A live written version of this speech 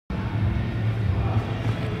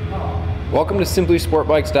Welcome to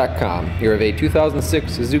simplysportbikes.com. Here we have a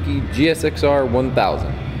 2006 Suzuki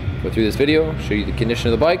GSX-R1000. Go through this video, show you the condition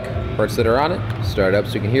of the bike, parts that are on it, start it up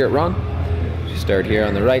so you can hear it run. You start here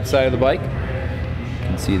on the right side of the bike. You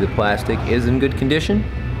can see the plastic is in good condition.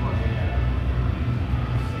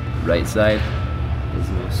 Right side has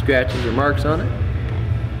no scratches or marks on it.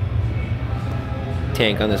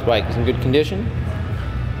 Tank on this bike is in good condition.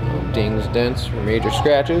 No dings, dents, or major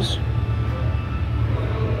scratches.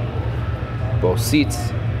 Both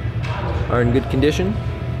seats are in good condition.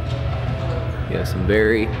 You have some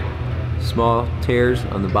very small tears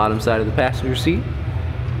on the bottom side of the passenger seat.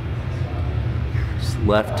 This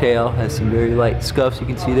left tail has some very light scuffs you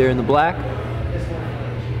can see there in the black.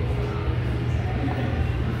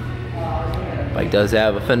 Bike does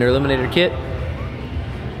have a fender eliminator kit.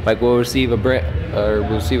 Bike will receive a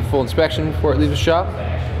full inspection before it leaves the shop.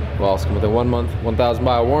 Will also come with a 1 month, 1,000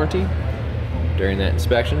 mile warranty. During that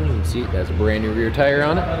inspection, you can see it has a brand new rear tire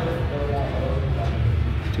on it.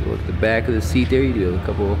 Take a look at the back of the seat there. You do have a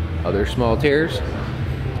couple other small tears.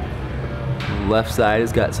 The left side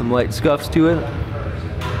has got some light scuffs to it.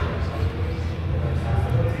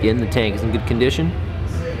 Again, the tank is in good condition.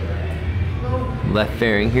 Left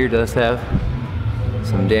fairing here does have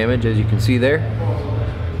some damage, as you can see there.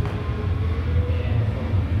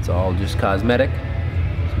 It's all just cosmetic.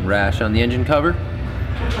 Some rash on the engine cover.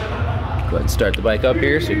 Go ahead and start the bike up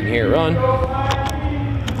here so you can hear it run. See,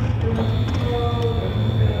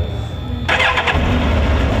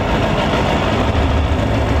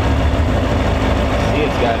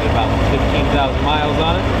 it's got about 15,000 miles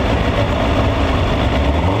on it.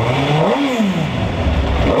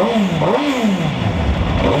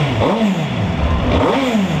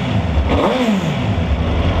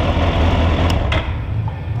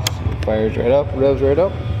 So it fires right up, revs right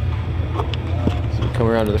up. Come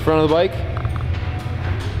around to the front of the bike.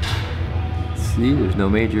 See, there's no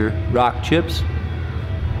major rock chips.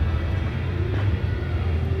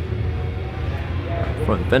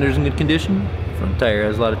 Front fender's in good condition. Front tire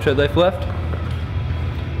has a lot of tread life left.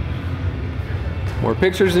 More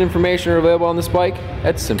pictures and information are available on this bike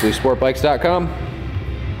at simplysportbikes.com.